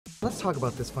Let's talk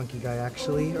about this funky guy,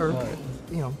 actually, or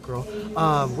you know, girl.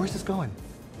 Where's this going?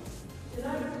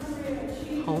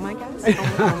 Home, I guess.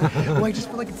 Well, I just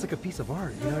feel like it's like a piece of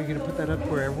art. You know, you're gonna put that up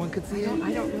where everyone could see it.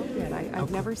 I don't know yet. I've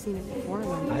never seen it before.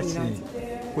 I see.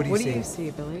 What do you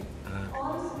see, Billy?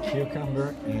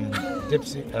 Cucumber and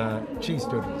cheese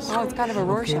doodles. Oh, it's kind of a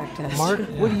Rorschach test. Mark,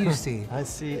 what do you see? I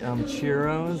see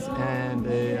churros and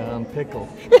a pickle.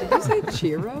 Did you say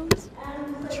Cheeros?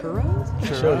 Churros?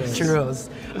 Churros.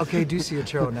 Okay, do see a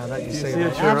churro now that you say see a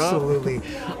that. churro? Absolutely.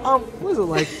 What was it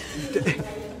like?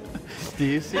 Do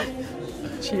you see?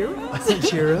 Churros?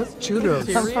 Churros?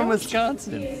 Churros. I'm from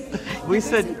Wisconsin. We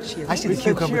said I see we the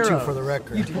said cucumber too, churros. for the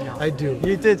record. You do not. I do.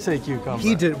 You did say cucumber.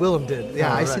 He did. Willem did.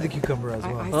 Yeah, Oh, I see right. the cucumber as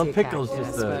I well. Well, see pickle's cactus,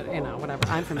 just a- but you know, whatever.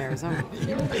 I'm from Arizona.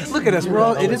 Look at us. We're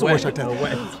all. It is a wet- Rorschach test. a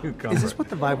wet cucumber. Is this what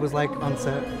the vibe was like on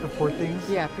set of Poor Things?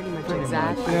 Yeah, pretty much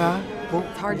exactly. Yeah. Well,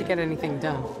 It's hard to get anything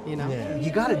done, you know. Yeah.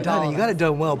 you got it done, and you got it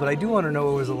done well. But I do want to know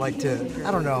what was it like to. I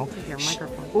don't know. Your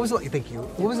microphone. What was it like? Thank you.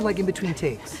 What was it like in between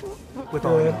takes? With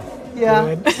all that?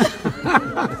 Yeah.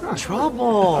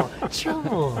 Trouble.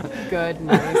 Good,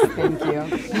 nice, thank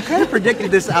you. You kind of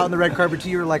predicted this out on the red carpet too.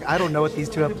 You were like, I don't know what these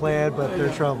two have planned, but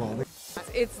they're trouble.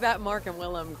 It's that Mark and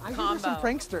Willem I combo. think they're some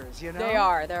pranksters, you know? They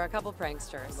are. They're a couple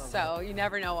pranksters. So you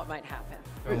never know what might happen.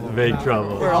 Big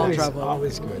trouble. We're all always, trouble.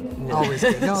 always good. Always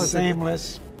good. No, it's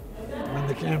Seamless. When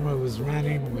the camera was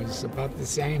running, was about the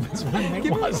same as when it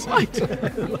wasn't.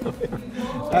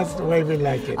 That's the way we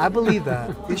like it. I believe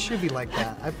that. It should be like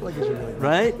that. I feel like it should be like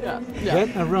that. Right? Get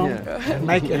in the room Yeah. and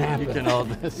make it You happen. can hold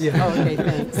this. Yeah. Oh, okay,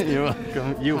 thanks. You're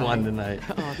welcome. You won tonight.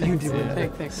 Oh, You do.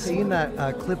 Thanks. Seeing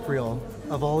that clip reel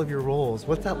of all of your roles,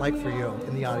 what's that like for you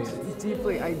in the audience?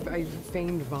 Deeply, I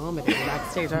feigned vomiting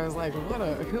backstage. I was like,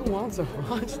 who wants to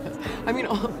watch this? I mean,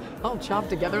 all chopped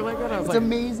together like that. I was It's like,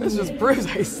 amazing. This just proves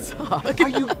I suck. Are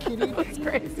you kidding? It's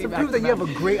crazy. To prove that you have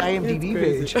a great IMDb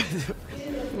page.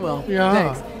 Well, Yeah.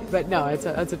 thanks. But no, it's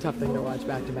a tough thing to watch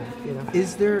back to back, you know.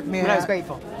 Is there, man? But I was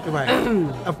grateful. Right.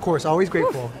 Of course, always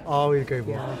grateful. Always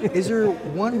grateful. Yeah. Is there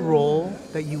one role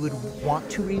that you would want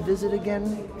to revisit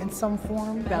again in some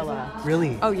form? Bella.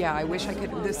 Really? Oh yeah, I wish I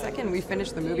could. The second we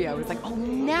finished the movie, I was like, oh,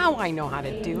 now I know how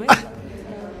to do it.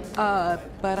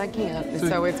 But I can't,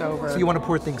 so it's over. So you want to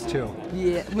Poor Things too?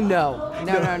 Yeah.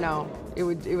 No. It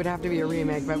would have to be a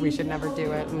remake, but we should never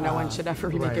do it, and no one should ever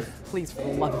remake right. it. Please, for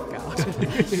the love of God.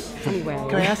 Anyway.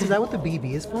 Can I ask, is that what the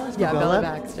BB is for? Is Yeah, for Bella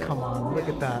Baxter. Come on, look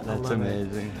at that. I That's love it.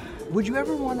 amazing. Would you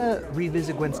ever want to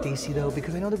revisit Gwen Stacy though?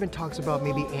 Because I know there've been talks about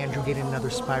maybe Andrew getting another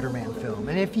Spider-Man film,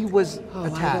 and if he was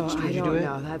attached, would you do it?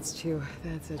 No, that's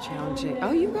a challenging.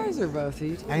 Oh, you guys are both.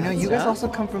 I know you guys also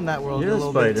come from that world You're a the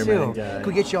little bit Spider-Man too. guy. Could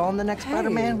we get you all in the next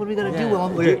Spider-Man? What are we gonna do,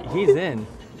 Willem? He's in.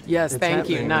 Yes, It's thank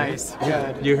you. happening, Nice.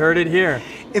 right? Good. You heard it here.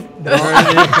 If,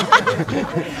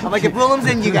 I'm like, if Willem's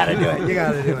in, you gotta do it. You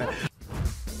gotta do it.